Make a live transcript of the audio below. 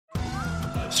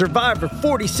Survivor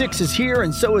 46 is here,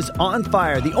 and so is On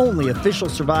Fire, the only official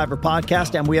Survivor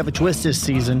podcast, and we have a twist this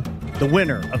season. The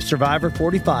winner of Survivor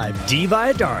 45, Dee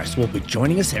Valladares, will be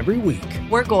joining us every week.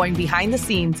 We're going behind the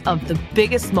scenes of the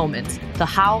biggest moments, the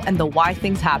how and the why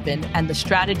things happen, and the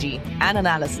strategy and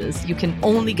analysis you can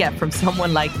only get from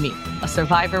someone like me, a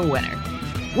Survivor winner.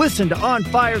 Listen to On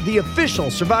Fire, the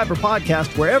official Survivor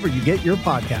podcast, wherever you get your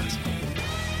podcast.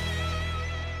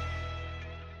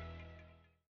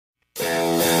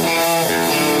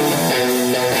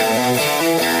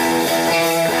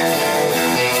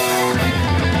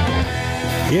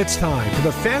 It's time for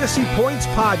the Fantasy Points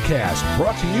Podcast,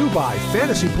 brought to you by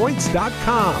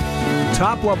FantasyPoints.com.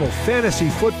 Top-level fantasy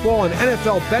football and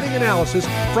NFL betting analysis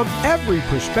from every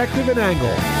perspective and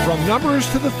angle, from numbers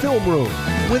to the film room,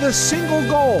 with a single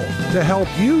goal to help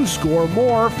you score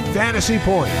more fantasy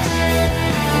points.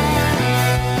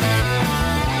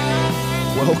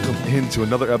 Welcome into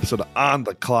another episode of On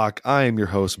the Clock. I am your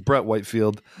host, Brett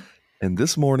Whitefield, and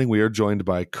this morning we are joined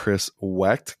by Chris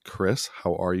Wecht. Chris,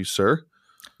 how are you, sir?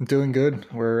 I'm doing good.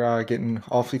 We're getting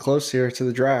awfully close here to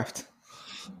the draft.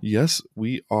 Yes,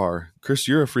 we are. Chris,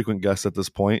 you're a frequent guest at this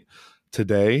point.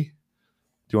 Today, do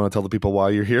you want to tell the people why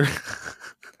you're here?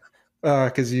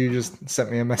 Because you just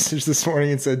sent me a message this morning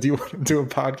and said, do you want to do a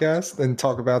podcast and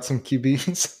talk about some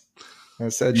QBs? I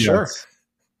said, sure.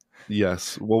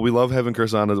 Yes. Well, we love having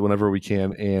Chris on whenever we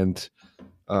can, and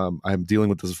I'm dealing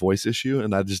with this voice issue,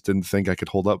 and I just didn't think I could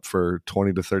hold up for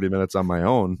 20 to 30 minutes on my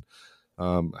own.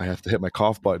 I have to hit my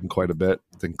cough button quite a bit,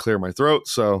 then clear my throat.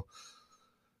 So,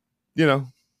 you know,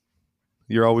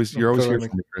 you're always here for me,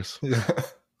 Chris. Yeah.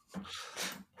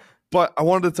 But I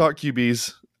wanted to talk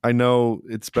QBs. I know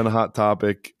it's been a hot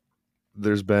topic.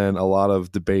 There's been a lot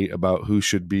of debate about who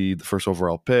should be the first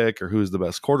overall pick or who's the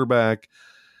best quarterback,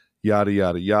 yada,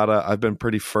 yada, yada. I've been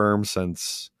pretty firm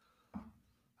since,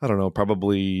 I don't know,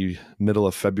 probably middle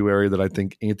of February that I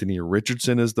think Anthony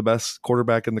Richardson is the best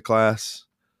quarterback in the class.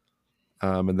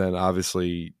 And then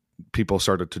obviously people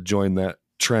started to join that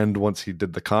trend once he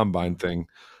did the combine thing,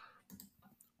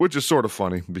 which is sort of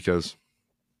funny because,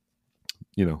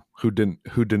 you know, who didn't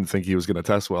think he was going to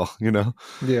test well, you know?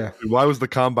 Yeah. Why was the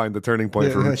combine the turning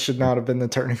point for him? That should not have been the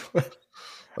turning point.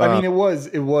 I mean, it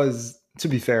was, to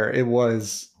be fair, it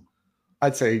was,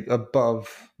 I'd say,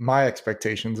 above my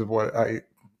expectations of what I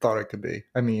thought it could be.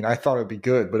 I mean, I thought it'd be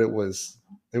good, but it was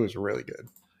really good.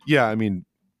 Yeah, I mean,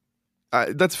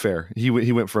 that's fair. He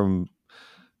went from,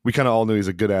 we kind of all knew he's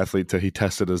a good athlete to he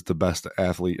tested as the best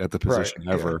athlete at the position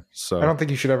ever. Yeah. So I don't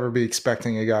think you should ever be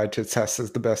expecting a guy to test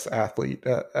as the best athlete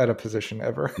at a position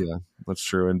ever. Yeah, that's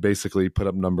true. And basically put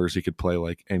up numbers he could play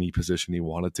like any position he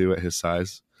wanted to at his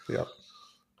size. Yeah.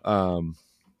 But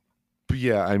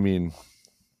yeah, I mean,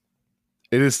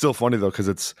 it is still funny though because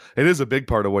it is a big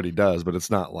part of what he does, but it's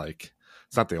not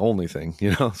the only thing,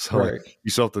 you know. So like,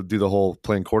 you still have to do the whole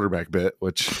playing quarterback bit,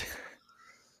 which.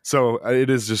 So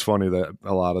it is just funny that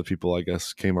a lot of people, I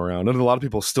guess, came around. And a lot of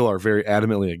people still are very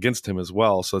adamantly against him as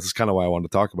well. So this is kind of why I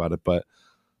wanted to talk about it. But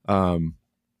I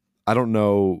don't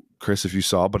know, Chris, if you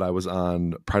saw, but I was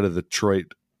on Pride of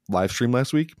Detroit live stream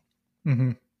last week.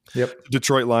 Mm-hmm. Yep.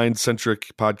 Detroit Lions-centric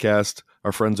podcast.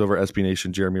 Our friends over at SB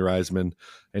Nation, Jeremy Reisman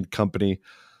and company.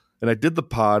 And I did the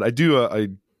pod. I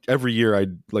do every year,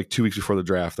 like 2 weeks before the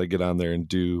draft, I get on there and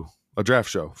do a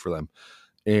draft show for them.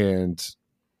 And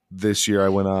this year I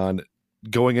went on,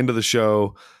 going into the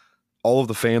show, all of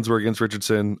the fans were against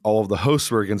Richardson, all of the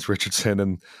hosts were against Richardson,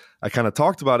 and I kind of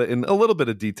talked about it in a little bit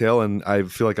of detail, and I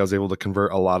feel like I was able to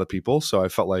convert a lot of people, so I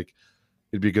felt like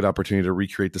it'd be a good opportunity to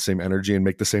recreate the same energy and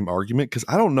make the same argument, because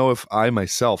I don't know if I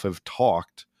myself have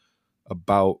talked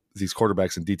about these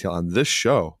quarterbacks in detail on this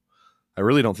show. I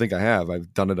really don't think I have.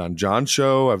 I've done it on John's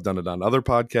show, I've done it on other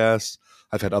podcasts,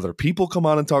 I've had other people come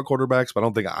on and talk quarterbacks, but I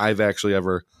don't think I've actually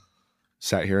ever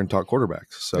sat here and talk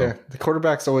quarterbacks. So yeah, the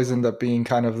quarterbacks always end up being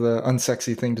kind of the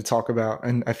unsexy thing to talk about.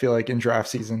 And I feel like in draft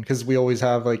season, because we always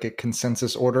have like a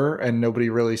consensus order and nobody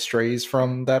really strays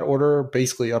from that order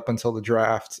basically up until the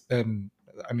draft. And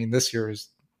I mean, this year is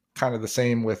kind of the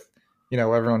same with, you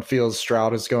know, everyone feels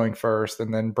Stroud is going first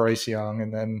and then Bryce Young.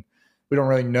 And then we don't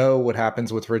really know what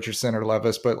happens with Richardson or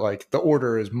Levis, but like the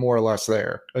order is more or less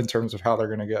there in terms of how they're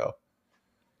going to go.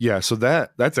 Yeah. So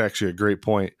that's actually a great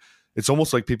point. It's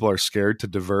almost like people are scared to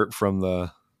divert from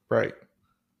the right.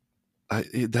 I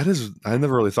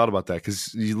never really thought about that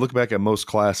because you look back at most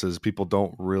classes, people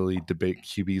don't really debate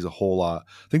QBs a whole lot.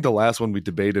 I think the last one we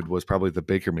debated was probably the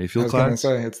Baker Mayfield class. I was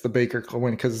going to say it's the Baker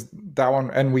win because that one,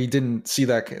 and we didn't see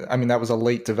that. I mean, that was a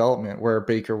late development where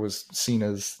Baker was seen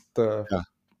as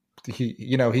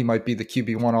he might be the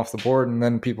QB1 off the board, and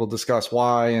then people discuss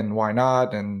why and why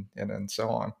not, and so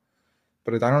on.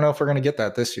 But I don't know if we're going to get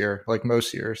that this year, like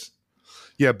most years.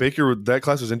 Yeah, Baker, that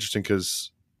class was interesting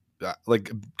because,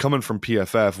 like, coming from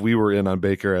PFF, we were in on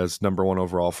Baker as number 1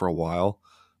 overall for a while.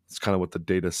 It's kind of what the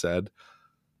data said.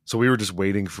 So we were just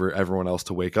waiting for everyone else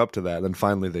to wake up to that. And then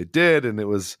finally they did, and it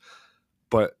was –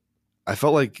 but I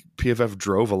felt like PFF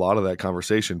drove a lot of that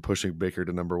conversation, pushing Baker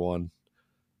to number 1.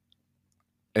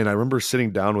 And I remember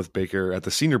sitting down with Baker at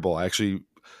the Senior Bowl. I actually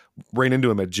ran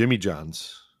into him at Jimmy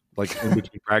John's, like in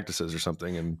between practices or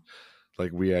something. And,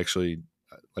 like, we actually –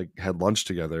 like had lunch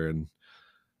together, and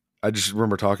I just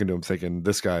remember talking to him thinking,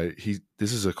 this guy,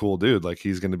 this is a cool dude. Like,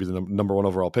 he's going to be the number 1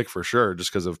 overall pick for sure,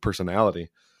 just because of personality.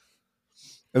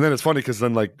 And then it's funny because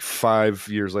then, like, 5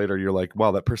 years later, you're like,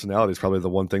 wow, that personality is probably the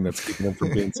one thing that's keeping him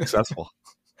from being successful.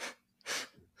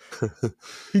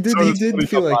 He did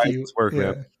feel like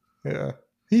man. Yeah.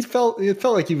 It felt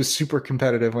like he was super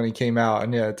competitive when he came out.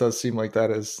 And yeah, it does seem like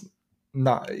that is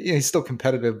not, he's still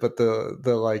competitive, but the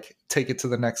like take it to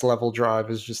the next level drive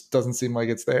just doesn't seem like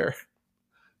it's there.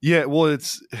 Yeah, well,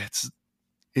 it's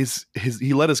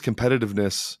he let his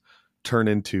competitiveness turn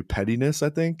into pettiness, I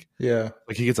think. Yeah,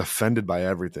 like he gets offended by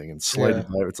everything and slighted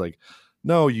by it. It's like,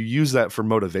 no, you use that for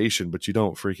motivation, but you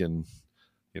don't freaking,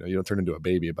 you don't turn into a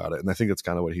baby about it. And I think that's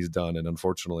kind of what he's done, and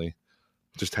unfortunately,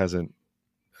 just hasn't.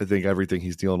 I think everything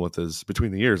he's dealing with is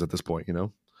between the ears at this point.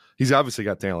 He's obviously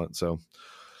got talent, so.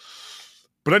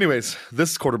 But anyways,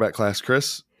 this quarterback class,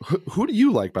 Chris, who do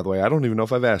you like, by the way? I don't even know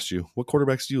if I've asked you. What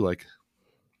quarterbacks do you like?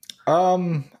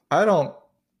 I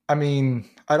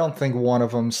don't think one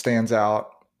of them stands out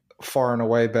far and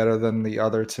away better than the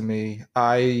other to me.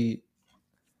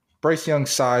 Bryce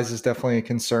Young's size is definitely a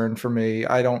concern for me.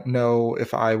 I don't know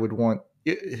if I would want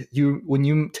when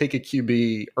you take a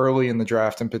QB early in the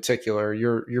draft in particular,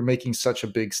 you're making such a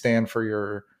big stand for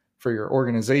your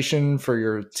organization, for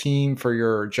your team, for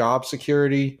your job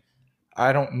security.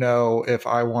 I don't know if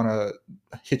I want to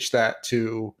hitch that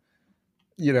to,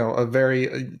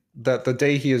 that the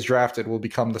day he is drafted will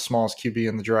become the smallest QB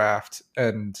in the draft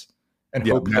and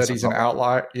hope that he's an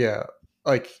outlier. Yeah.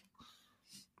 Like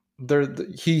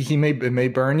it may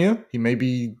burn you. He may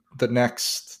be the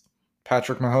next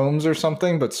Patrick Mahomes or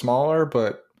something, but smaller.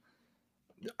 But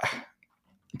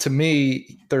to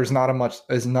me, there's not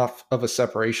enough of a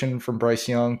separation from Bryce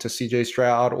Young to CJ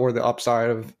Stroud or the upside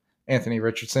of Anthony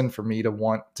Richardson for me to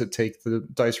want to take the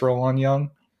dice roll on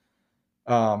Young.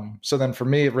 So then for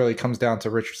me, it really comes down to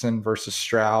Richardson versus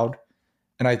Stroud.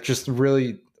 And I just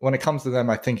really, when it comes to them,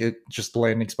 I think it just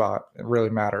landing spot, it really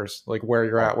matters, like where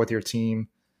you're at with your team.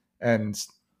 And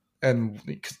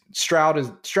Stroud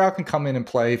can come in and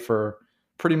play for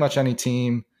pretty much any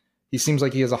team. He seems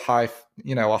like he has a high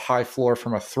floor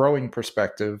from a throwing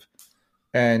perspective.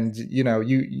 And,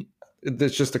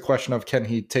 it's just a question of, can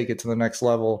he take it to the next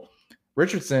level?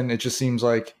 Richardson, it just seems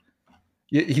like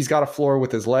he's got a floor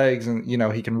with his legs, and,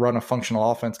 he can run a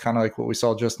functional offense, kind of like what we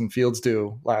saw Justin Fields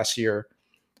do last year.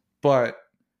 But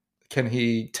can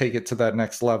he take it to that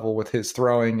next level with his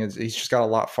throwing? He's just got a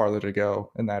lot farther to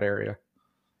go in that area.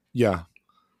 Yeah.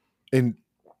 And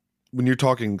when you're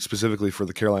talking specifically for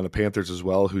the Carolina Panthers as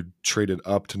well, who traded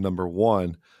up to number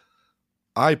 1,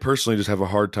 I personally just have a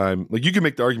hard time. Like, you can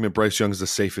make the argument Bryce Young's the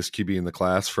safest QB in the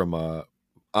class from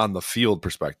on the field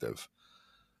perspective.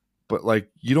 But, like,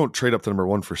 you don't trade up to number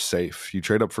 1 for safe. You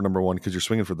trade up for number 1 because you're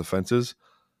swinging for the fences.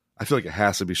 I feel like it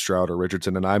has to be Stroud or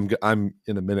Richardson, and I'm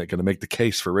in a minute going to make the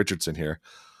case for Richardson here.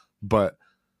 But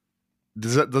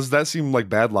does that seem like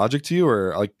bad logic to you,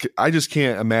 or like I just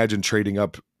can't imagine trading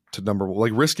up to number 1,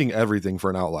 like risking everything for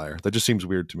an outlier? That just seems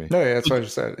weird to me. No, yeah, that's what I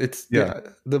just said. It's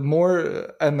the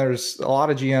more, and there's a lot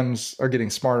of GMs are getting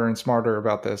smarter and smarter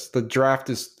about this. The draft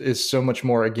is so much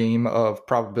more a game of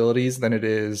probabilities than it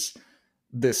is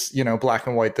this, black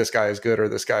and white, this guy is good or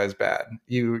this guy is bad.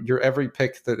 Your every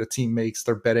pick that a team makes,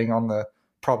 they're betting on the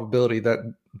probability that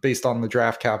based on the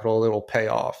draft capital, it'll pay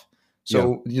off.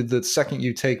 So the second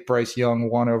you take Bryce Young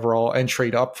 1 overall and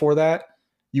trade up for that,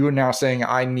 you are now saying,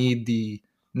 I need the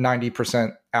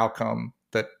 90% outcome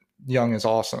that Young is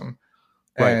awesome.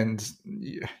 Right. And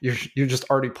you're just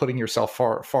already putting yourself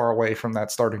far away from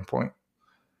that starting point.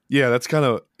 Yeah, that's kind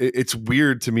of, it's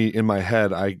weird to me in my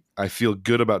head. I feel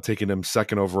good about taking him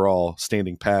 2nd overall,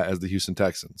 standing pat as the Houston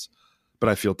Texans, but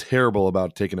I feel terrible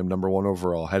about taking him number 1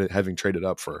 overall, having traded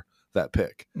up for that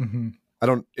pick. Mm-hmm.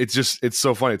 It's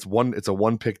so funny. It's a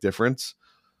 1 pick difference,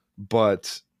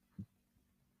 but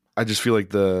I just feel like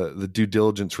the due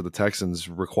diligence for the Texans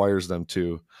requires them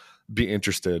to be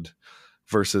interested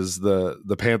versus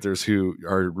the Panthers, who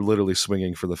are literally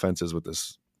swinging for the fences with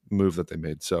this move that they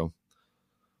made. So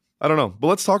I don't know, but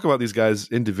let's talk about these guys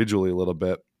individually a little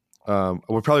bit.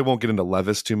 We probably won't get into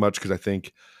Levis too much because I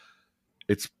think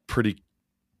it's pretty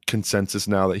consensus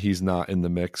now that he's not in the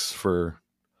mix for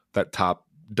that top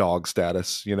dog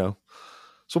status, you know?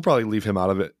 So we'll probably leave him out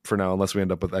of it for now unless we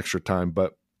end up with extra time.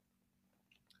 But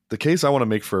the case I want to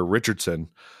make for Richardson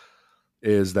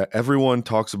is that everyone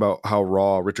talks about how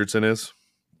raw Richardson is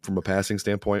from a passing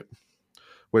standpoint,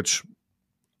 which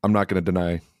I'm not going to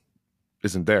deny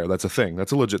isn't there. That's a thing.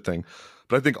 That's a legit thing.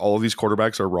 But I think all of these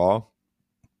quarterbacks are raw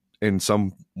in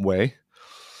some way.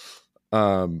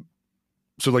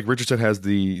 So like Richardson has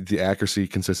the accuracy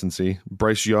consistency.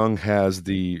 Bryce Young has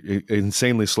the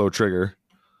insanely slow trigger.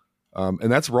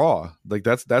 And that's raw. Like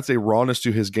that's a rawness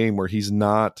to his game where he's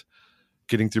not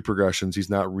getting through progressions. He's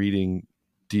not reading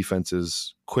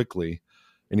defenses quickly,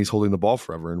 and he's holding the ball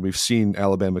forever. And we've seen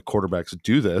Alabama quarterbacks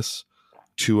do this.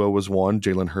 Tua was one.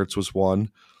 Jalen Hurts was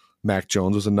one. Mac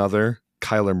Jones was another.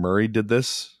 Kyler Murray did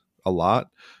this a lot.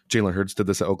 Jalen Hurts did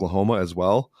this at Oklahoma as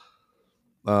well.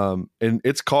 And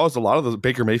it's caused a lot of the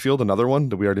Baker Mayfield, another one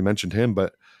that we already mentioned him,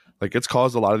 but like it's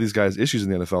caused a lot of these guys issues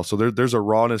in the NFL. So there's a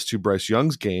rawness to Bryce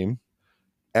Young's game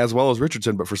as well as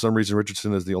Richardson, but for some reason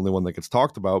Richardson is the only one that gets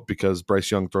talked about because Bryce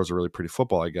Young throws a really pretty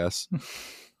football, I guess.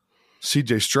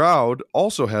 CJ Stroud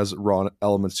also has raw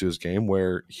elements to his game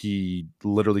where he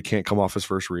literally can't come off his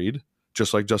first read,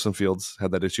 just like Justin Fields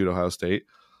had that issue at Ohio State,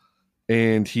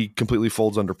 and he completely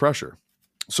folds under pressure.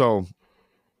 So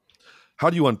how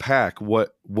do you unpack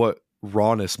what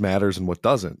rawness matters and what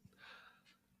doesn't?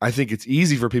 I think it's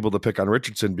easy for people to pick on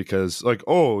Richardson because, like,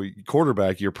 oh,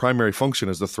 quarterback, your primary function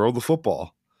is to throw the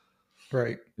football.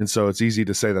 Right. And so it's easy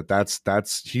to say that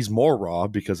that's he's more raw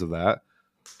because of that.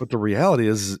 But the reality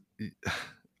is,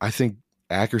 I think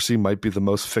accuracy might be the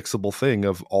most fixable thing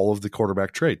of all of the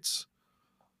quarterback traits.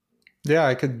 Yeah,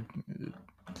 I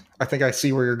think I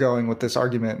see where you're going with this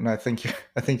argument, and I think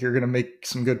you're going to make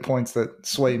some good points that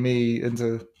sway me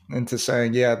into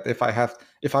saying, yeah, if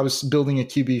I was building a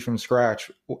QB from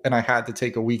scratch and I had to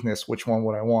take a weakness, which one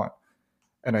would I want?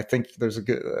 And I think there's a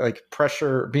good, like,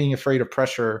 pressure, being afraid of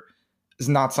pressure is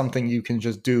not something you can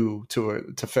just do to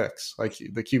fix. Like,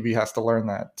 the QB has to learn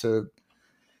that to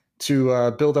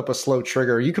build up a slow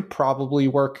trigger. You could probably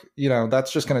work,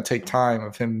 that's just going to take time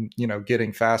of him,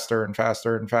 getting faster and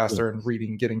faster and faster and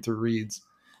reading, getting through reads.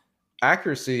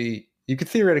 Accuracy, you could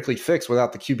theoretically fix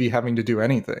without the QB having to do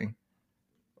anything.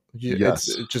 Yes.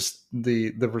 It's just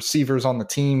the receivers on the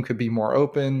team could be more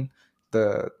open.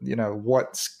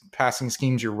 What passing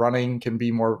schemes you're running can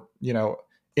be more,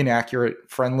 inaccurate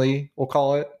friendly, we'll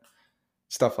call it.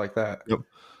 Stuff like that. Yep.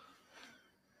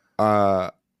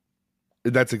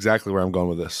 That's exactly where I'm going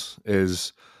with this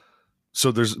is,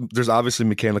 so there's obviously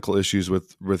mechanical issues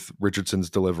with Richardson's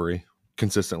delivery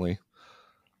consistently,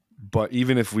 but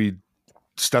even if we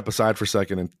step aside for a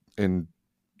second and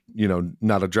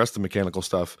not address the mechanical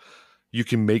stuff, you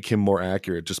can make him more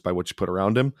accurate just by what you put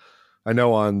around him. I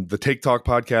know on the Take Talk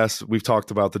podcast, we've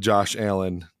talked about the Josh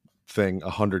Allen thing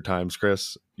 100 times,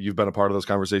 Chris. You've been a part of those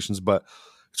conversations, but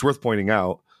it's worth pointing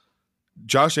out,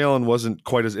 Josh Allen wasn't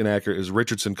quite as inaccurate as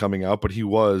Richardson coming out, but he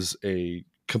was a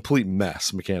complete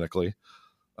mess mechanically.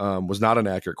 Was not an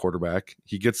accurate quarterback.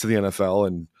 He gets to the NFL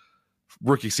and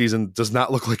rookie season does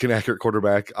not look like an accurate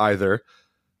quarterback either.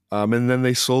 And then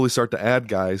they slowly start to add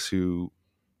guys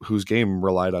whose game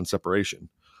relied on separation.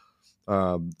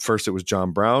 First it was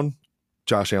John Brown.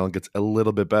 Josh Allen gets a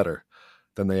little bit better.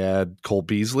 Then they add Cole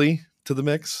Beasley to the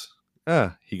mix.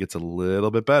 He gets a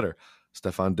little bit better.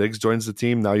 Stephon Diggs joins the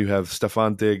team. Now you have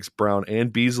Stephon Diggs, Brown,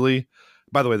 and Beasley.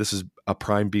 By the way, this is a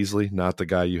prime Beasley, not the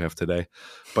guy you have today.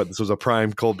 But this was a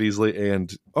prime Cole Beasley.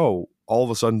 And, all of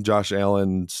a sudden Josh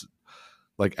Allen's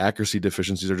like accuracy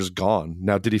deficiencies are just gone.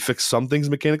 Now, did he fix some things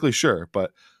mechanically? Sure.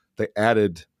 But they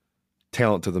added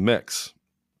talent to the mix.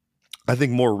 I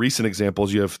think more recent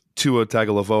examples, you have Tua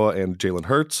Tagovailoa and Jalen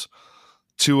Hurts.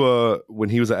 Tua, when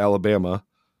he was at Alabama,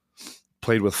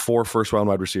 played with 4 first-round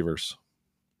wide receivers.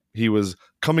 He was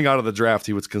coming out of the draft.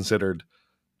 He was considered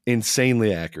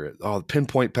insanely accurate.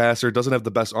 Pinpoint passer, doesn't have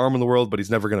the best arm in the world, but he's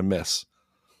never going to miss.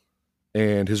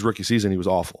 And his rookie season, he was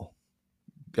awful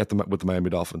with the Miami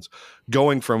Dolphins.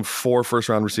 Going from 4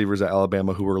 first-round receivers at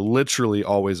Alabama who were literally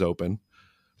always open,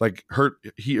 like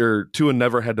Tua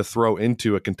never had to throw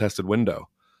into a contested window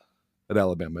at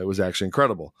Alabama. It was actually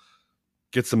incredible.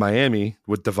 Gets to Miami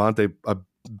with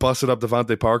busted up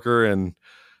Devontae Parker and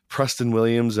Preston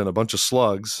Williams and a bunch of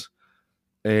slugs,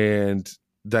 and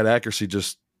that accuracy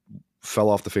just fell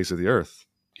off the face of the earth.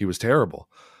 He was terrible.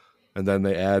 And then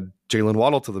they add Jalen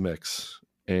Waddle to the mix,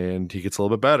 and he gets a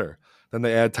little bit better. Then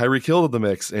they add Tyreek Hill to the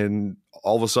mix, and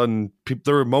all of a sudden,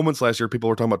 there were moments last year people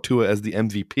were talking about Tua as the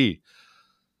MVP.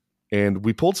 And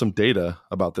we pulled some data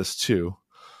about this too.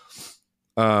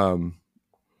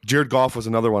 Jared Goff was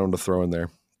another one to throw in there.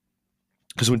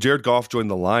 Because when Jared Goff joined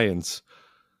the Lions,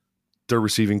 their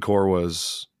receiving core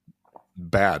was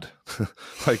bad.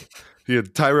 Like, he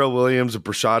had Tyrell Williams,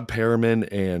 Brashad Perriman,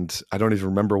 and I don't even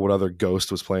remember what other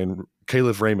ghost was playing.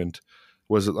 Caleb Raymond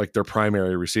was like their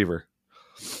primary receiver.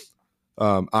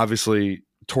 Obviously,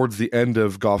 towards the end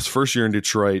of Goff's first year in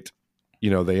Detroit,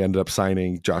 they ended up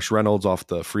signing Josh Reynolds off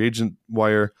the free agent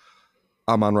wire.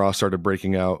 Amon-Ra started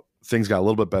breaking out. Things got a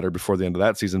little bit better before the end of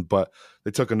that season, but they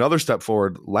took another step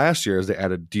forward last year as they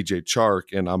added DJ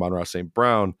Chark and Amon-Ra St.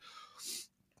 Brown.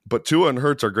 But Tua and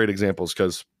Hurts are great examples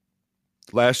because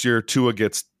last year Tua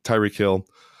gets Tyreek Hill,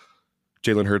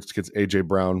 Jalen Hurts gets A.J.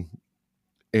 Brown.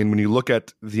 And when you look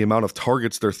at the amount of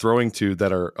targets they're throwing to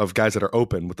that are of guys that are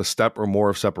open with a step or more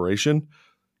of separation,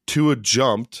 Tua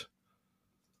jumped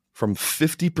from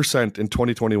 50% in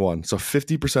 2021. So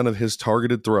 50% of his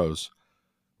targeted throws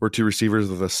were to receivers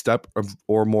with a step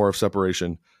or more of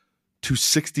separation to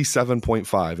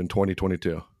 67.5 in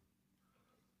 2022.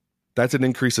 That's an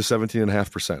increase of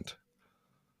 17.5%.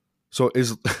 So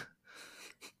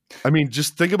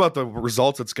just think about the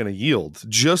results it's going to yield.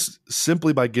 Just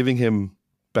simply by giving him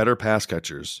better pass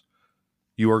catchers,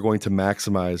 you are going to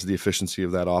maximize the efficiency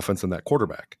of that offense and that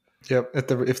quarterback. Yep.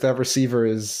 If that receiver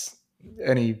is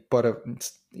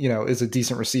is a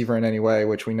decent receiver in any way,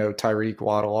 which we know Tyreek,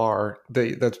 Waddle are,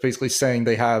 that's basically saying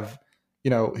they have,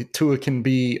 Tua can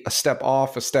be a step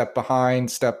off, a step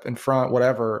behind, step in front,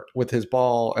 whatever with his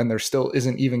ball, and there still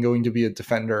isn't even going to be a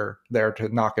defender there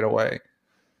to knock it away.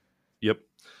 Yep.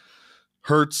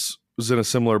 Hurts was in a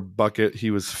similar bucket.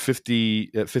 He was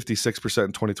 56%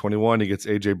 in 2021. He gets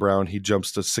A.J. Brown. He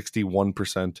jumps to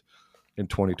 61% in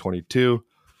 2022.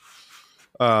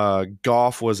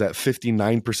 Goff was at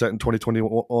 59% in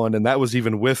 2021, and that was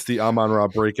even with the Amon-Ra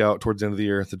breakout towards the end of the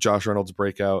year, the Josh Reynolds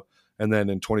breakout, and then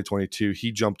in 2022,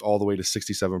 he jumped all the way to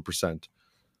 67%.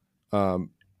 And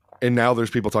now there's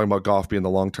people talking about Goff being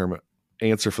the long-term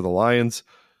answer for the Lions.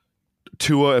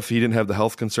 Tua, if he didn't have the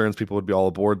health concerns, people would be all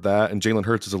aboard that, and Jalen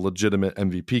Hurts is a legitimate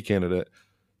MVP candidate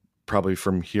probably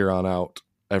from here on out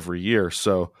every year.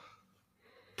 So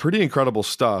pretty incredible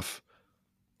stuff.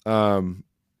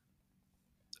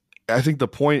 I think the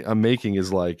point I'm making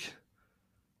is landing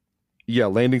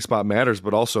spot matters,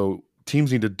 but also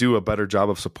teams need to do a better job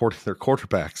of supporting their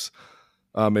quarterbacks.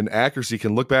 And accuracy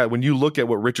can look bad. When you look at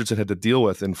what Richardson had to deal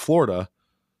with in Florida,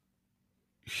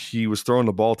 he was throwing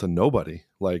the ball to nobody.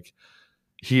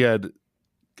 He had,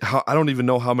 I don't even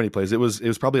know how many plays. It was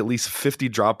probably at least 50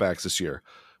 dropbacks this year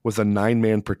with a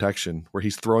 9-man protection where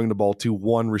he's throwing the ball to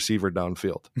one receiver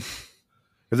downfield.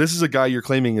 If this is a guy you're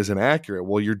claiming is inaccurate,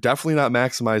 well, you're definitely not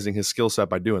maximizing his skill set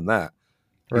by doing that.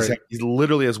 Right. He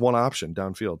literally has one option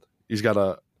downfield. He's got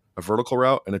a vertical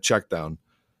route and a check down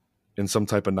in some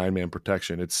type of 9-man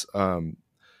protection. It's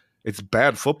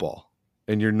bad football,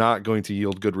 and you're not going to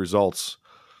yield good results.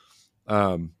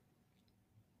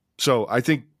 So I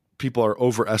think people are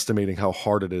overestimating how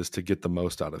hard it is to get the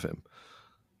most out of him.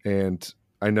 And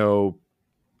I know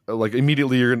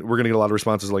immediately we're going to get a lot of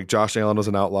responses like Josh Allen was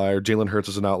an outlier, Jalen Hurts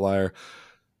was an outlier,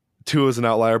 Tua is an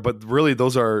outlier, but really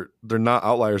they're not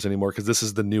outliers anymore because this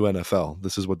is the new NFL.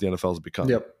 This is what the NFL has become.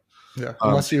 Yep. Yeah.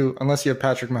 Unless you have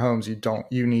Patrick Mahomes,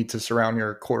 you need to surround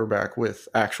your quarterback with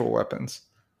actual weapons.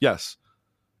 Yes.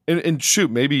 And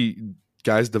shoot, maybe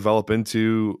guys develop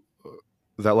into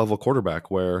that level of quarterback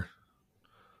where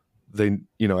they,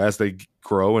 as they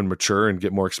grow and mature and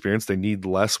get more experience, they need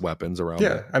less weapons around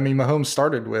them. I mean, Mahomes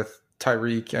started with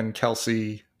Tyreek and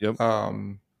Kelsey. Yep.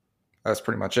 That's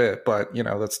pretty much it. But,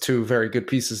 that's two very good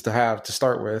pieces to have to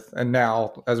start with. And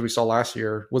now, as we saw last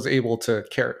year, was able to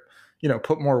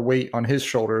put more weight on his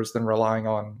shoulders than relying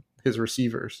on his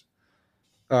receivers.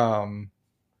 Allen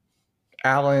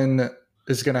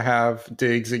is going to have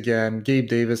Diggs again. Gabe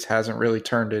Davis hasn't really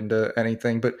turned into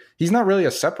anything, but he's not really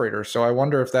a separator. So I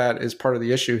wonder if that is part of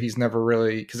the issue. He's never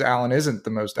really, because Allen isn't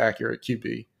the most accurate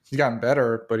QB. He's gotten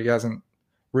better, but he hasn't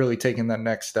really taken that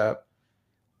next step.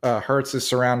 Hurts is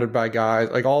surrounded by guys.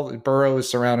 Burrow is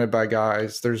surrounded by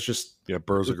guys. There's just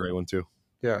Burrow's a great one too.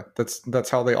 Yeah, that's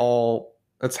how the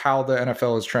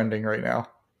NFL is trending right now.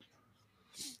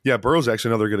 Yeah, Burrow's actually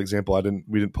another good example.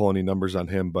 We didn't pull any numbers on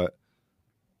him, but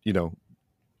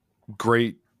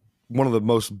great, one of the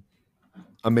most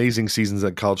amazing seasons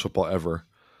in college football ever.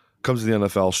 Comes to the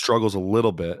NFL, struggles a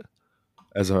little bit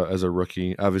as a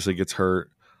rookie. Obviously gets hurt,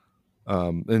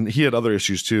 and he had other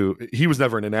issues too. He was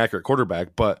never an inaccurate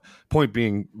quarterback, but point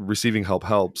being, receiving help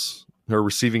helps. Or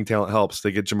receiving talent helps.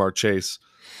 They get Jamar Chase,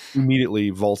 immediately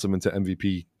vaults him into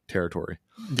MVP territory.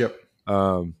 Yep.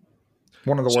 One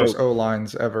of the worst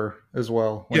O-lines ever as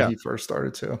well when he first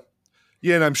started too.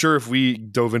 Yeah, and I'm sure if we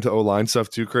dove into O-line stuff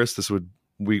too, Chris,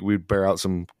 we'd bear out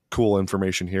some cool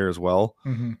information here as well,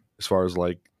 as far as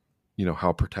like,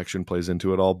 how protection plays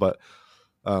into it all. But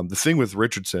the thing with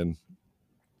Richardson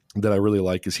that I really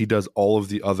like is he does all of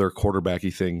the other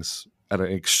quarterbacky things at an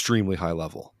extremely high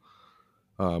level.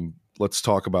 Let's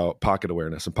talk about pocket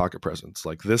awareness and pocket presence.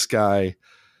 Like this guy,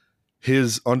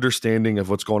 his understanding of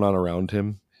what's going on around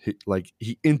him,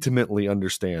 he intimately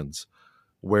understands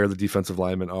where the defensive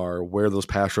linemen are, where those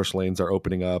pass rush lanes are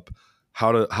opening up,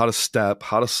 how to step,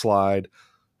 how to slide,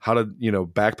 how to,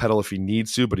 backpedal if he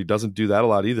needs to, but he doesn't do that a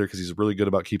lot either because he's really good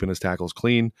about keeping his tackles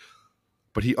clean.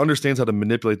 But he understands how to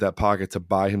manipulate that pocket to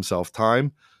buy himself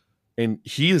time. And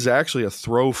he is actually a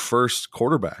throw-first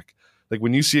quarterback. Like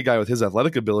when you see a guy with his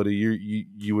athletic ability,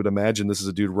 you would imagine this is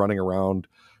a dude running around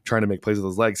trying to make plays with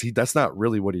his legs. That's not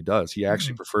really what he does. He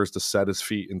actually prefers to set his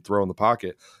feet and throw in the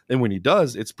pocket. And when he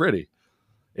does, it's pretty.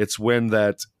 It's when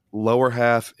that lower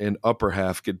half and upper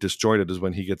half get disjointed is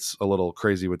when he gets a little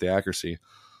crazy with the accuracy.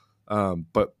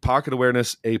 But pocket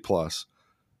awareness, A+.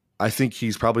 I think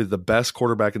he's probably the best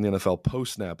quarterback in the NFL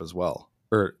post-snap as well.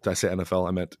 Or did I say NFL?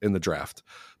 I meant in the draft.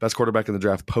 Best quarterback in the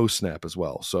draft post-snap as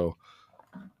well. So,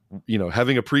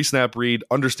 having a pre-snap read,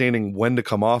 understanding when to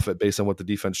come off it based on what the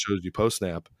defense shows you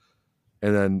post-snap,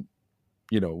 and then,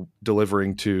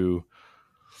 delivering to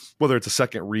whether it's a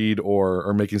second read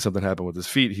or making something happen with his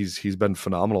feet, he's been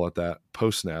phenomenal at that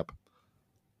post-snap.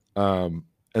 And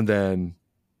then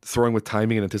throwing with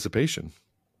timing and anticipation,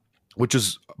 which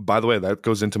is, by the way, that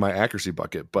goes into my accuracy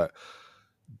bucket, but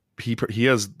he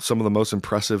has some of the most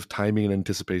impressive timing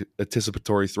and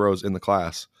anticipatory throws in the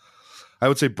class. I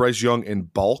would say Bryce Young in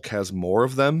bulk has more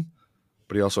of them,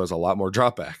 but he also has a lot more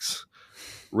dropbacks.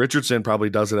 Richardson probably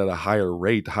does it at a higher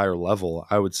rate, higher level,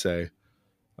 I would say.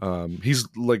 He's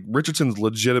like Richardson's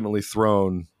legitimately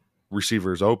thrown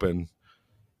receivers open,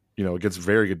 against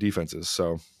very good defenses.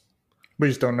 So we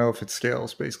just don't know if it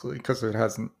scales basically because he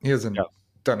hasn't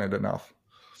done it enough.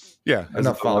 Yeah.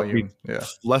 Enough volume. Yeah.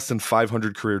 Less than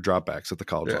 500 career dropbacks at the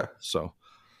college level. So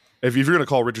if you're going to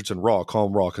call Richardson raw, call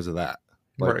him raw because of that.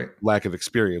 Like, lack of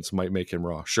experience might make him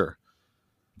raw. Sure.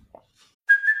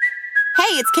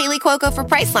 Hey, it's Kaylee Cuoco for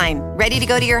Priceline. Ready to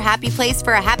go to your happy place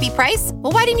for a happy price?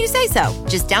 Well, why didn't you say so?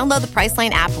 Just download the Priceline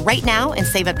app right now and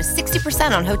save up to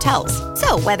 60% on hotels.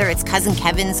 So whether it's Cousin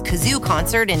Kevin's Kazoo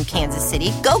Concert in Kansas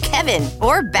City, go Kevin,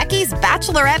 or Becky's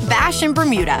Bachelorette Bash in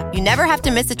Bermuda, you never have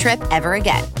to miss a trip ever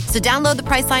again. So download the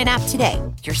Priceline app today.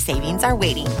 Your savings are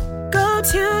waiting. Go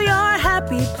to your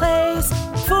happy place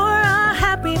for a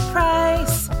happy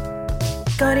price.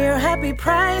 Go to your happy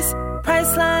price,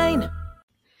 Priceline.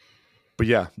 But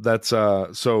yeah, that's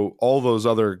so all those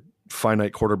other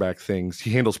finite quarterback things, he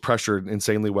handles pressure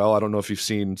insanely well. I don't know if you've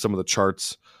seen some of the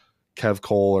charts Kev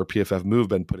Cole or PFF Move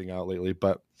been putting out lately,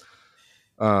 but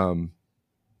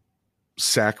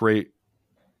sack rate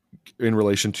in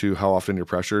relation to how often you're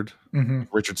pressured,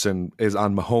 Richardson is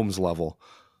on Mahomes level,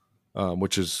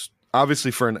 which is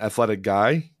obviously for an athletic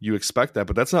guy, you expect that,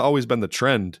 but that's not always been the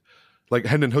trend. Like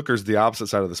Hendon Hooker's the opposite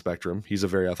side of the spectrum. He's a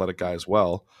very athletic guy as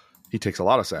well. He takes a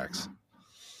lot of sacks.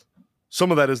 Some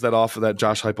of that is that off of that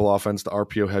Josh Heupel offense, the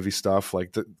RPO heavy stuff.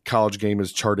 Like the college game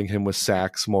is charting him with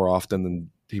sacks more often than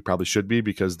he probably should be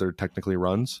because they're technically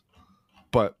runs.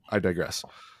 But I digress.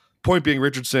 Point being,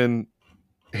 Richardson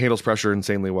handles pressure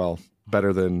insanely well,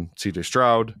 better than CJ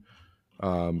Stroud.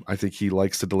 I think he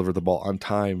likes to deliver the ball on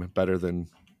time better than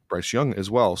Bryce Young as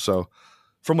well. So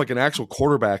from like an actual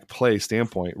quarterback play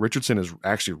standpoint, Richardson is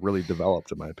actually really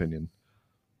developed in my opinion.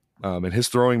 And his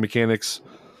throwing mechanics,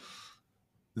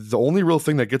 the only real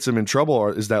thing that gets him in trouble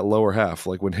is that lower half.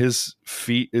 Like when his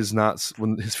feet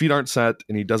aren't set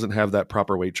and he doesn't have that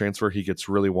proper weight transfer, he gets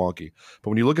really wonky. But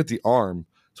when you look at the arm,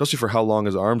 especially for how long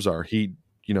his arms are, I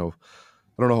don't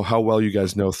know how well you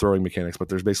guys know throwing mechanics, but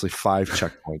there's basically 5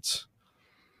 checkpoints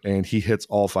and he hits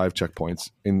all 5 checkpoints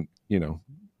in,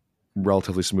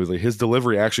 relatively smoothly. His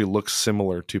delivery actually looks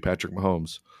similar to Patrick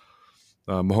Mahomes.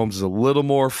 Mahomes is a little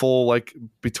more full, like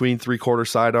between 3/4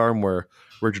 sidearm, where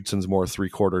Richardson's more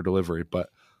 3/4 delivery, but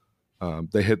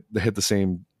they hit the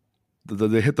same.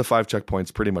 They hit the 5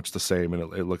 checkpoints pretty much the same,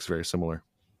 and it looks very similar.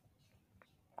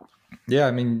 Yeah,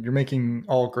 I mean, you're making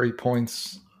all great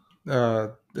points.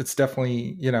 It's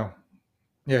definitely,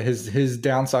 his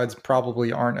downsides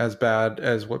probably aren't as bad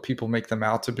as what people make them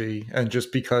out to be, and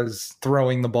just because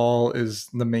throwing the ball is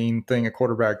the main thing a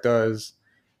quarterback does,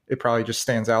 it probably just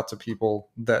stands out to people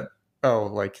that, oh,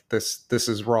 like this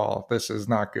is raw, this is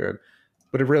not good.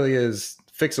 But it really is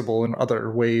fixable in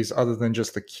other ways other than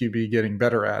just the QB getting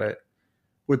better at it.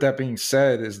 With that being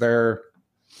said, is there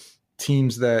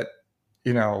teams that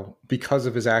because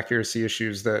of his accuracy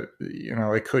issues that,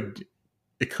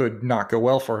 it could not go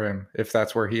well for him if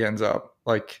that's where he ends up.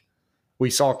 Like we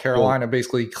saw Carolina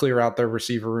basically clear out their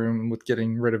receiver room with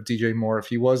getting rid of DJ Moore. If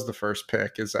he was the first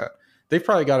pick, is that they've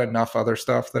probably got enough other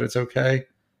stuff that it's okay.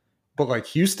 But like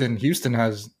Houston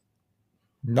has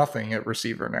nothing at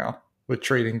receiver now with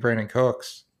trading Brandon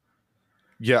Cooks.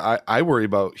 Yeah, I worry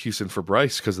about Houston for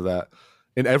Bryce because of that.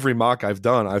 In every mock I've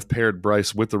done, I've paired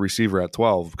Bryce with the receiver at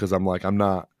 12 because I'm like, I'm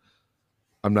not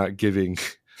giving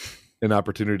an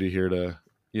opportunity here to,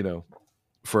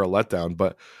 for a letdown.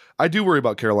 But I do worry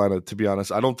about Carolina, to be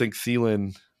honest. I don't think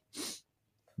Thielen,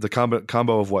 the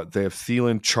combo of what they have,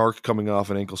 Thielen, Chark coming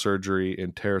off an ankle surgery,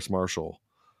 and Terrace Marshall,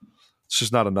 it's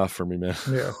just not enough for me, man.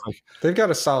 Yeah. They've got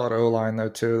a solid O-line, though,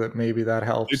 too, that maybe that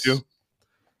helps. They do.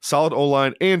 Solid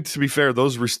O-line, and to be fair,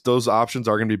 those options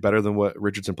are going to be better than what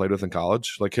Richardson played with in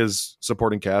college. Like his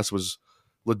supporting cast was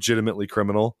legitimately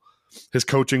criminal. His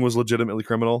coaching was legitimately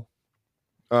criminal.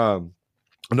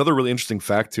 Another really interesting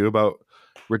fact too about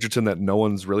Richardson that no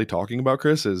one's really talking about,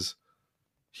 Chris, is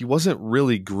he wasn't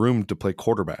really groomed to play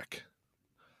quarterback.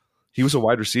 He was a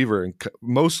wide receiver and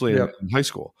mostly in high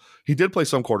school. He did play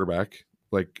some quarterback,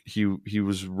 like he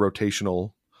was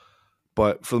rotational.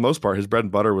 But for the most part, his bread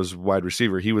and butter was wide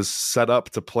receiver. He was set up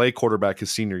to play quarterback his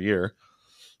senior year,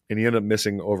 and he ended up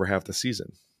missing over half the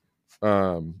season.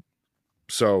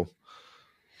 So,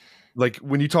 like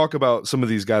when you talk about some of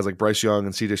these guys like Bryce Young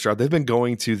and CJ Stroud, they've been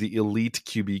going to the elite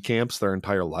QB camps their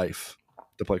entire life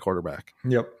to play quarterback.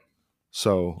 Yep.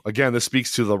 So again, this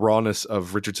speaks to the rawness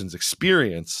of Richardson's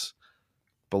experience,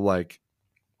 but like,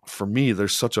 for me,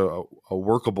 there's such a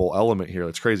workable element here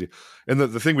that's crazy. And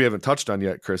the thing we haven't touched on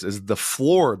yet, Chris, is the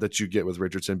floor that you get with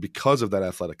Richardson because of that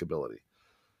athletic ability.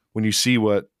 When you see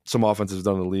what some offenses have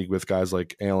done in the league with guys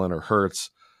like Allen or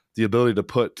Hurts, the ability to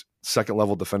put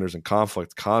second-level defenders in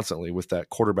conflict constantly with that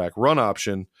quarterback run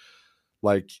option,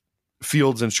 like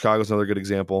Fields in Chicago is another good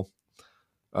example.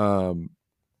 The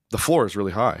floor is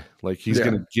really high. Like he's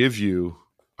going to give you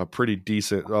a pretty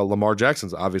decent Lamar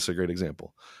Jackson's obviously a great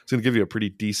example. It's going to give you a pretty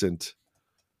decent.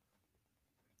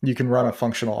 You can run a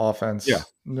functional offense. Yeah.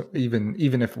 Even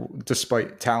if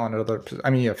despite talent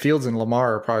Fields and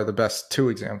Lamar are probably the best two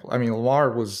examples. I mean,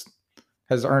 Lamar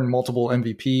has earned multiple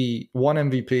MVP, one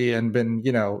MVP, and been,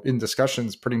 in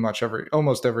discussions pretty much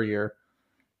almost every year.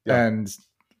 Yeah. And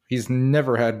he's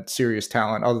never had serious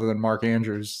talent other than Mark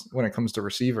Andrews when it comes to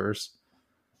receivers.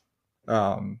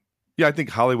 Yeah, I think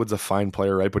Hollywood's a fine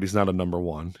player, right? But he's not a number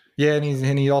one. Yeah,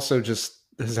 and he also just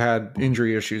has had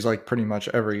injury issues like pretty much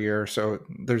every year. So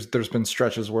there's been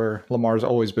stretches where Lamar's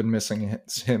always been missing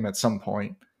him at some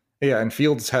point. Yeah, and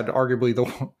Fields had arguably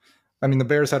the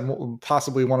Bears had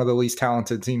possibly one of the least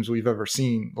talented teams we've ever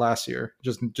seen last year.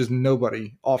 Just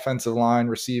nobody. Offensive line,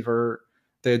 receiver.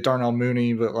 They had Darnell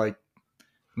Mooney, but like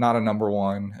not a number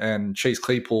one. And Chase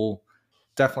Claypool,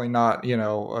 definitely not,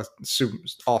 a super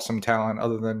awesome talent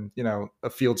other than,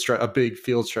 a big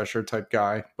field stretcher type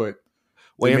guy, but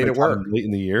they made it work late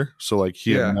in the year. So like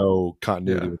he had no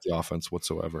continuity with the offense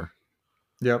whatsoever.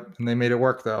 Yep. And they made it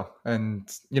work though. And,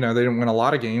 they didn't win a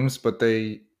lot of games, but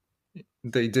they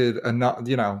did enough,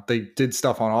 they did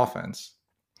stuff on offense.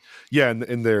 Yeah.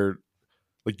 And they're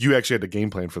like, you actually had a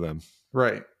game plan for them.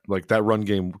 Right. Like that run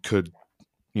game could,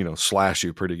 slash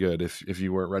you pretty good if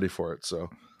you weren't ready for it. So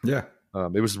yeah.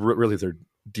 It was really their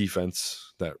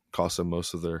defense that cost them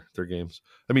most of their games.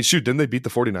 I mean, shoot, didn't they beat the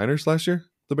 49ers last year,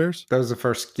 the Bears? That was the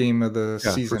first game of the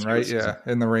season, right? Yeah,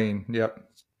 in the rain. Yep.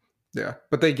 Yeah,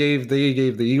 but they gave the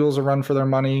Eagles a run for their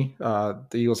money. The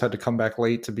Eagles had to come back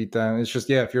late to beat them. It's just,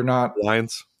 if you're not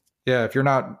Lions. Yeah, if you're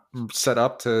not set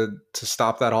up to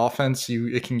stop that offense,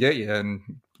 it can get you.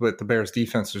 But the Bears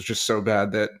defense was just so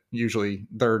bad that usually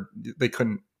they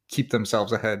couldn't keep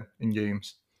themselves ahead in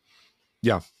games.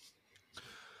 Yeah.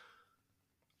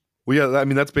 Well, yeah, I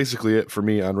mean, that's basically it for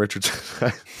me on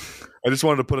Richardson. I just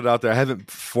wanted to put it out there. I haven't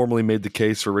formally made the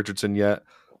case for Richardson yet.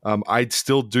 I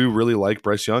still do really like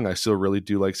Bryce Young. I still really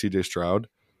do like CJ Stroud.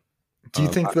 Do you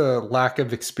think the lack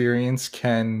of experience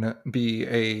can be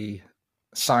a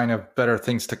sign of better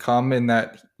things to come in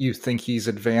that you think he's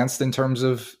advanced in terms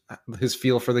of his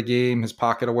feel for the game, his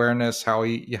pocket awareness, how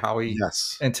he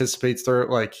anticipates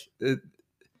through it?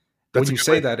 When you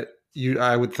say that,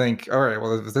 I would think, all right,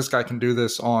 well, if this guy can do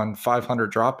this on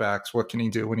 500 dropbacks, what can he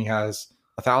do when he has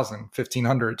 1,000,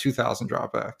 1,500, 2,000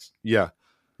 dropbacks? Yeah.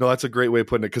 No, that's a great way of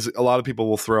putting it, because a lot of people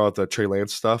will throw out the Trey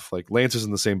Lance stuff. Like Lance is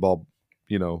in the same ball,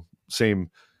 same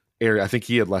area. I think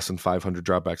he had less than 500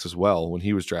 dropbacks as well when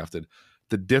he was drafted.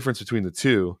 The difference between the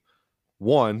two,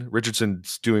 one,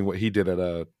 Richardson's doing what he did at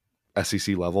a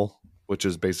SEC level, which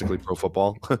is basically pro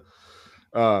football.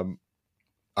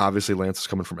 obviously Lance is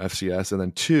coming from FCS, and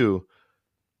then 2,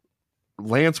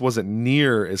 Lance wasn't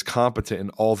near as competent in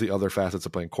all the other facets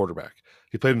of playing quarterback.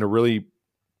 He played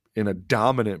in a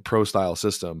dominant pro style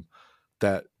system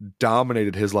that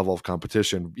dominated his level of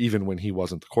competition, even when he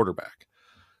wasn't the quarterback.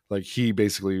 Like, he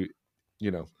basically,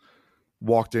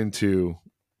 walked into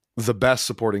the best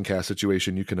supporting cast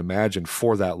situation you can imagine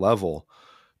for that level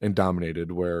and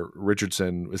dominated, where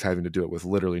Richardson is having to do it with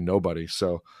literally nobody.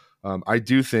 So I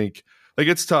do think, like,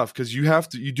 it's tough because you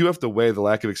do have to weigh the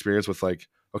lack of experience with, like,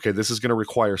 okay, this is going to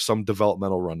require some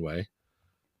developmental runway,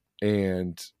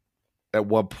 and at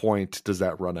what point does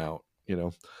that run out?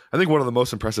 I think one of the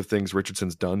most impressive things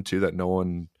Richardson's done too that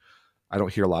I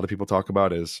don't hear a lot of people talk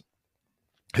about is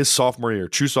his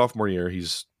true sophomore year.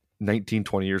 He's 19,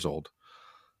 20 years old,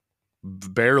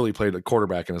 barely played a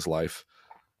quarterback in his life.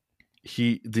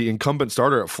 The incumbent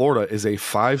starter at Florida is a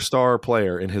 5-star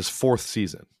player in his 4th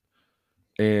season,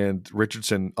 and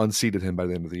Richardson unseated him by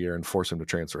the end of the year and forced him to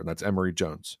transfer, and that's Emory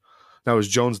Jones. Now, is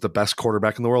Jones the best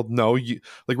quarterback in the world? No,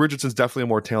 Richardson's definitely a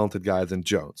more talented guy than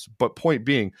Jones. But point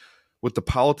being, with the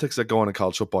politics that go on in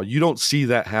college football, you don't see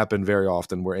that happen very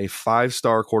often, where a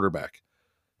 5-star quarterback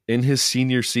in his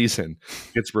senior season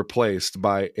gets replaced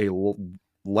by a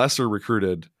lesser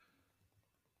recruited,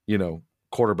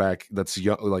 quarterback that's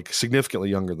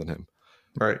significantly younger than him.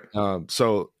 Right.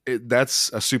 So that's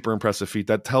a super impressive feat.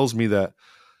 That tells me that,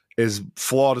 as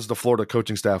flawed as the Florida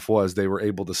coaching staff was, they were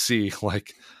able to see,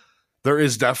 like, there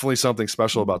is definitely something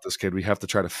special about this kid. We have to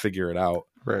try to figure it out.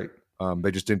 Right.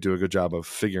 They just didn't do a good job of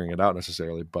figuring it out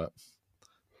necessarily, but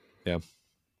yeah.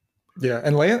 Yeah,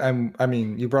 and Lance, I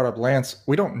mean, you brought up Lance.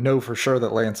 We don't know for sure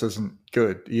that Lance isn't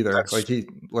good either.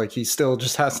 He still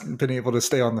just hasn't been able to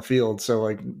stay on the field. So,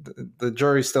 like, the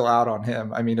jury's still out on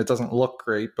him. I mean, it doesn't look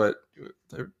great, but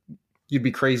you'd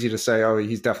be crazy to say, oh,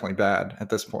 he's definitely bad at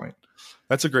this point.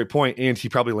 That's a great point, and he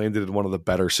probably landed in one of the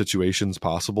better situations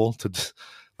possible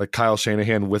like Kyle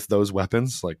Shanahan with those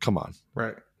weapons. Like, come on,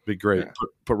 right? Be great. Yeah.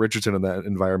 Put Richardson in that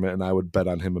environment, and I would bet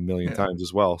on him a million times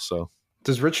as well. So,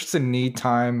 does Richardson need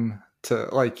time to,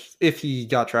 like, if he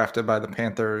got drafted by the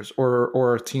Panthers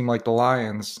or a team like the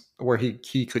Lions, where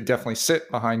he could definitely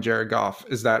sit behind Jared Goff?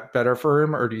 Is that better for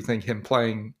him, or do you think him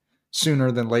playing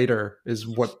sooner than later is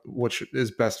what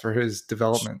is best for his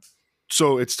development?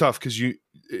 So it's tough because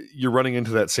you're running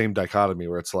into that same dichotomy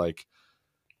where it's like,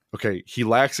 okay, he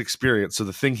lacks experience, so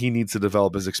the thing he needs to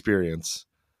develop is experience.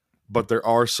 But there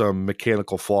are some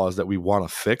mechanical flaws that we want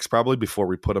to fix probably before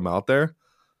we put him out there.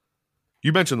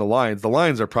 You mentioned the Lions. The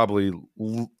Lions are probably,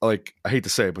 like, I hate to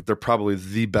say it, but they're probably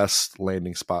the best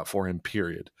landing spot for him,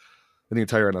 period, in the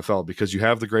entire NFL, because you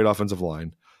have the great offensive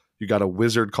line. You got a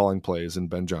wizard calling plays in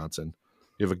Ben Johnson.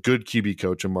 You have a good QB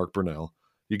coach in Mark Brunell.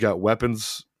 You got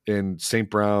weapons in St.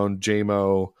 Brown,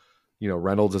 J-Mo,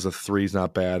 Reynolds as a 3 is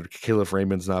not bad. Caleb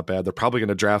Raymond's not bad. They're probably going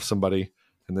to draft somebody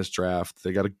in this draft.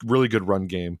 They got a really good run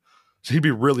game. So he'd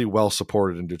be really well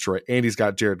supported in Detroit. And he's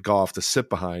got Jared Goff to sit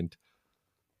behind.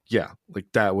 Yeah, like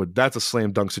that's a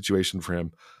slam dunk situation for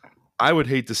him. I would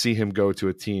hate to see him go to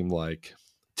a team like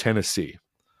Tennessee,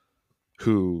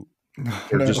 who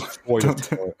are just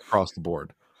across the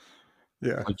board.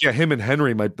 Yeah. Like, yeah, him and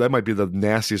Henry might be the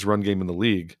nastiest run game in the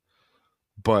league.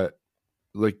 But,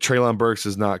 like, Treylon Burks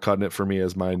is not cutting it for me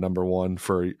as my number one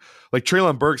like,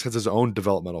 Treylon Burks has his own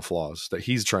developmental flaws that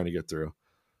he's trying to get through.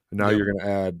 And now you're going to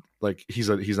add, like, he's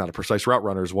not a precise route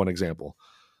runner is one example.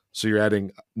 So you're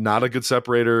adding not a good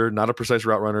separator, not a precise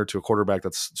route runner to a quarterback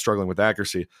that's struggling with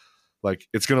accuracy. Like,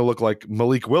 it's going to look like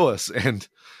Malik Willis and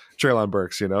Treylon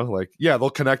Burks, like, yeah, they'll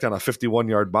connect on a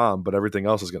 51-yard bomb, but everything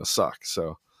else is going to suck.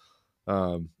 So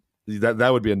that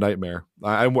would be a nightmare.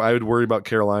 I would worry about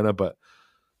Carolina, but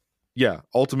yeah,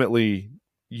 ultimately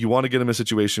you want to get him in a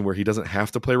situation where he doesn't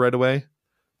have to play right away,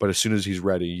 but as soon as he's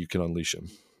ready, you can unleash him.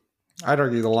 I'd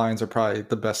argue the Lions are probably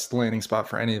the best landing spot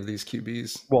for any of these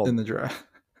QBs in the draft.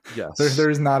 Yes.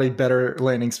 There's not a better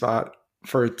landing spot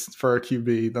for a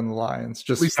QB than the Lions,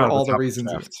 just for all the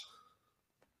reasons.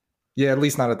 Yeah, at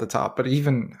least not at the top, but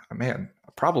even,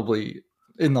 probably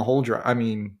in the whole draft. I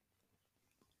mean,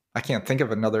 I can't think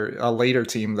of a later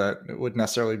team that would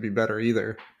necessarily be better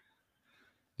either.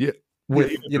 Yeah.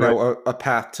 With, a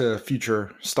path to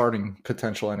future starting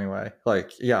potential anyway.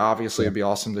 Like, yeah, obviously it'd be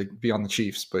awesome to be on the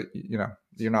Chiefs, but,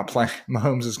 you're not playing.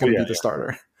 Mahomes is going to be the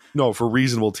starter. No, for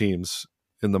reasonable teams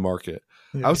in the market.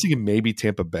 Yeah. I was thinking maybe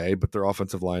Tampa Bay, but their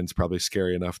offensive line is probably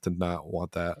scary enough to not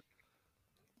want that.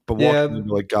 But walking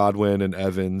into like Godwin and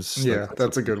Evans. Yeah,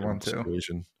 that's a good one too.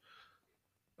 Situation.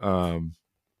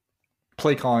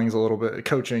 Play calling is a little bit,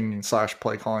 coaching /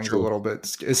 play calling is a little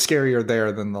bit, is scarier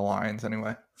there than the Lions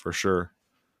anyway. For sure.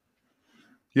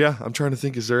 Yeah, I'm trying to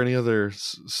think. Is there any other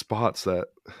spots that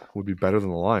would be better than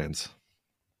the Lions?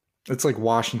 It's like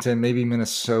Washington, maybe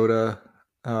Minnesota.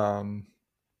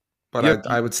 But yeah,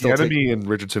 I would still take and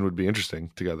Richardson would be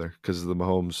interesting together because of the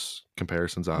Mahomes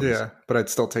comparisons, obviously. Yeah, but I'd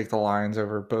still take the Lions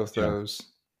over both those.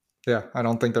 Yeah, I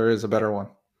don't think there is a better one.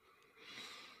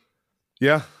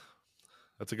 Yeah,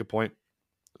 that's a good point.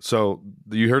 So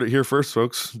you heard it here first,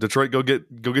 folks. Detroit, go get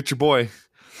your boy.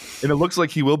 And it looks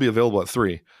like he will be available at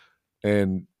 3.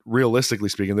 And realistically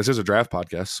speaking, this is a draft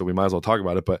podcast, so we might as well talk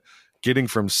about it. But getting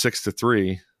from 6 to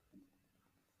 3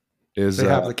 is they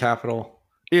have the capital.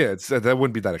 Yeah, that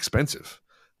wouldn't be that expensive.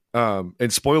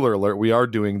 And spoiler alert, we are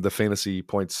doing the fantasy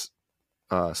points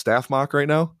staff mock right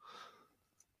now.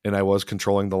 And I was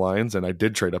controlling the Lions, and I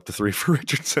did trade up to 3 for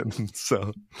Richardson.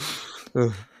 So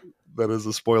that is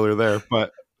a spoiler there.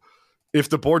 But if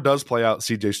the board does play out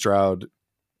CJ Stroud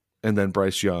and then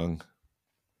Bryce Young,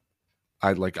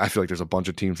 I feel like there's a bunch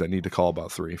of teams that need to call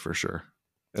about 3 for sure.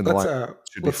 And the Lions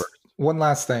should be first. One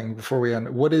last thing before we end.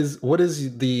 What is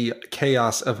the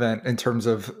chaos event in terms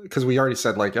of, because we already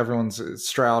said like everyone's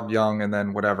Stroud, Young, and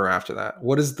then whatever after that.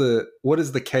 What is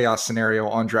the chaos scenario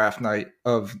on draft night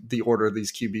of the order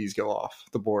these QBs go off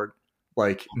the board?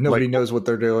 Like nobody knows what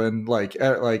they're doing. Like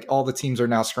all the teams are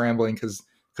now scrambling because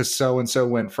so and so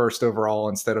went first overall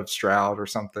instead of Stroud or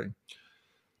something.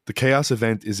 The chaos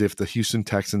event is if the Houston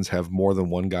Texans have more than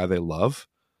one guy they love,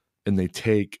 and they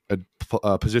take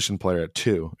a position player at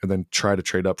 2 and then try to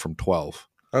trade up from 12.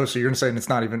 Oh, so you're saying it's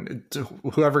not even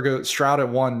whoever goes Stroud at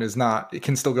 1 is not, it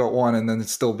can still go at 1 and then it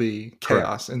still be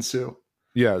chaos ensue.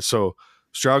 Yeah. So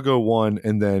Stroud go 1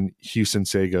 and then Houston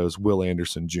say goes Will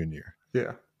Anderson Jr.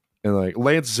 Yeah. And like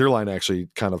Lance Zierlein actually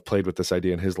kind of played with this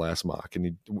idea in his last mock,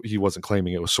 and he wasn't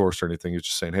claiming it was sourced or anything. He was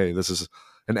just saying, hey, this is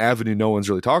an avenue no one's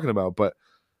really talking about. But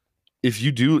if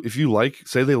you like,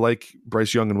 say they like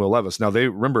Bryce Young and Will Levis. Now they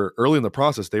remember early in the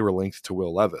process, they were linked to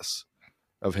Will Levis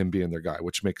of him being their guy,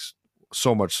 which makes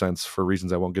so much sense for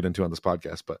reasons I won't get into on this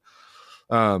podcast. But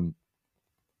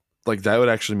like that would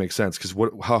actually make sense. Cause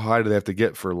how high do they have to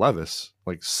get for Levis?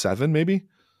 Like 7 maybe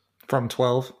from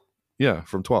 12. Yeah.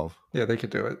 From 12. Yeah. They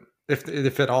could do it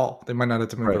if at all. They might not have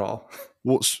to move at all.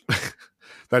 Well,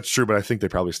 that's true, but I think they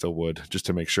probably still would just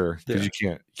to make sure, because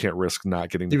you can't risk not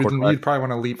getting the quarterback. You'd probably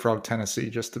want to leapfrog Tennessee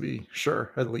just to be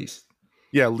sure, at least.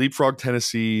 Yeah, leapfrog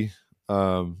Tennessee,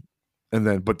 and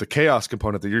then but the chaos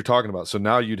component that you're talking about. So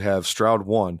now you'd have Stroud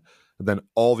 1, and then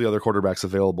all the other quarterbacks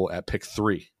available at pick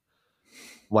 3.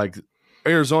 Like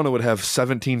Arizona would have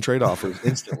 17 trade offers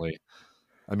instantly.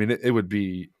 I mean, it would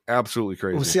be absolutely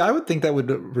crazy. Well, see, I would think that would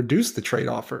reduce the trade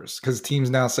offers because teams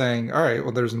now saying, all right,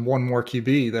 well, there's one more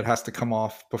QB that has to come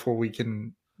off before they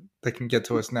can get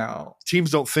to us now.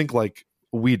 Teams don't think like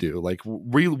we do. Like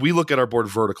we look at our board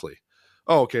vertically.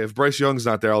 Oh, okay, if Bryce Young's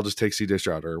not there, I'll just take CJ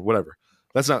Stroud or whatever.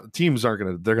 That's not, teams aren't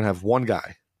going to, they're going to have one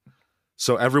guy.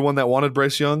 So everyone that wanted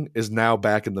Bryce Young is now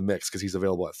back in the mix because he's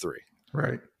available at 3.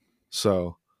 Right.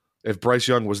 So if Bryce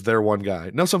Young was their one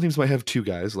guy, now some teams might have 2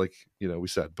 guys, like we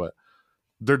said, but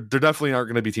there definitely aren't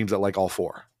going to be teams that like all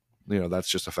 4. That's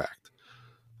just a fact.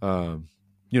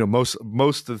 Most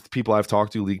of the people I've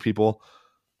talked to, league people,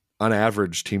 on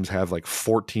average, teams have like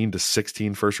 14 to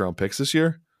 16 first round picks this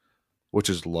year, which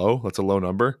is low. That's a low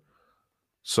number.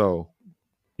 So,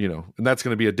 and that's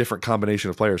going to be a different combination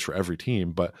of players for every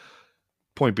team. But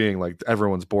point being, like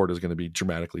everyone's board is going to be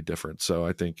dramatically different. So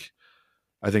I think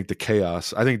the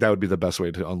chaos, I think that would be the best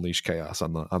way to unleash chaos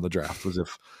on the draft, was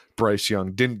if Bryce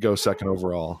Young didn't go 2nd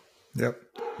overall. Yep.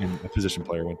 And a position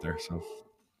player went there. So.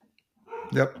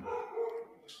 Yep.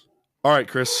 All right,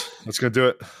 Chris, that's going to do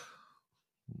it.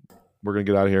 We're going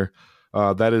to get out of here.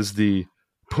 That is the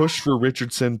push for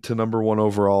Richardson to number 1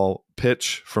 overall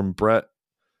pitch from Brett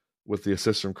with the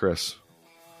assist from Chris.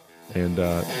 And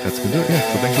that's going to do it.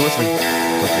 Yeah. So thanks for listening.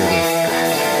 Talk to you later.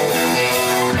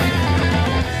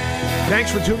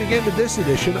 Thanks for tuning in to this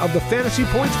edition of the Fantasy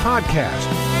Points Podcast.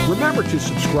 Remember to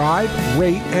subscribe,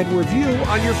 rate, and review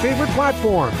on your favorite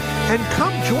platform. And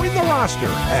come join the roster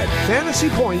at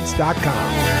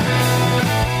fantasypoints.com.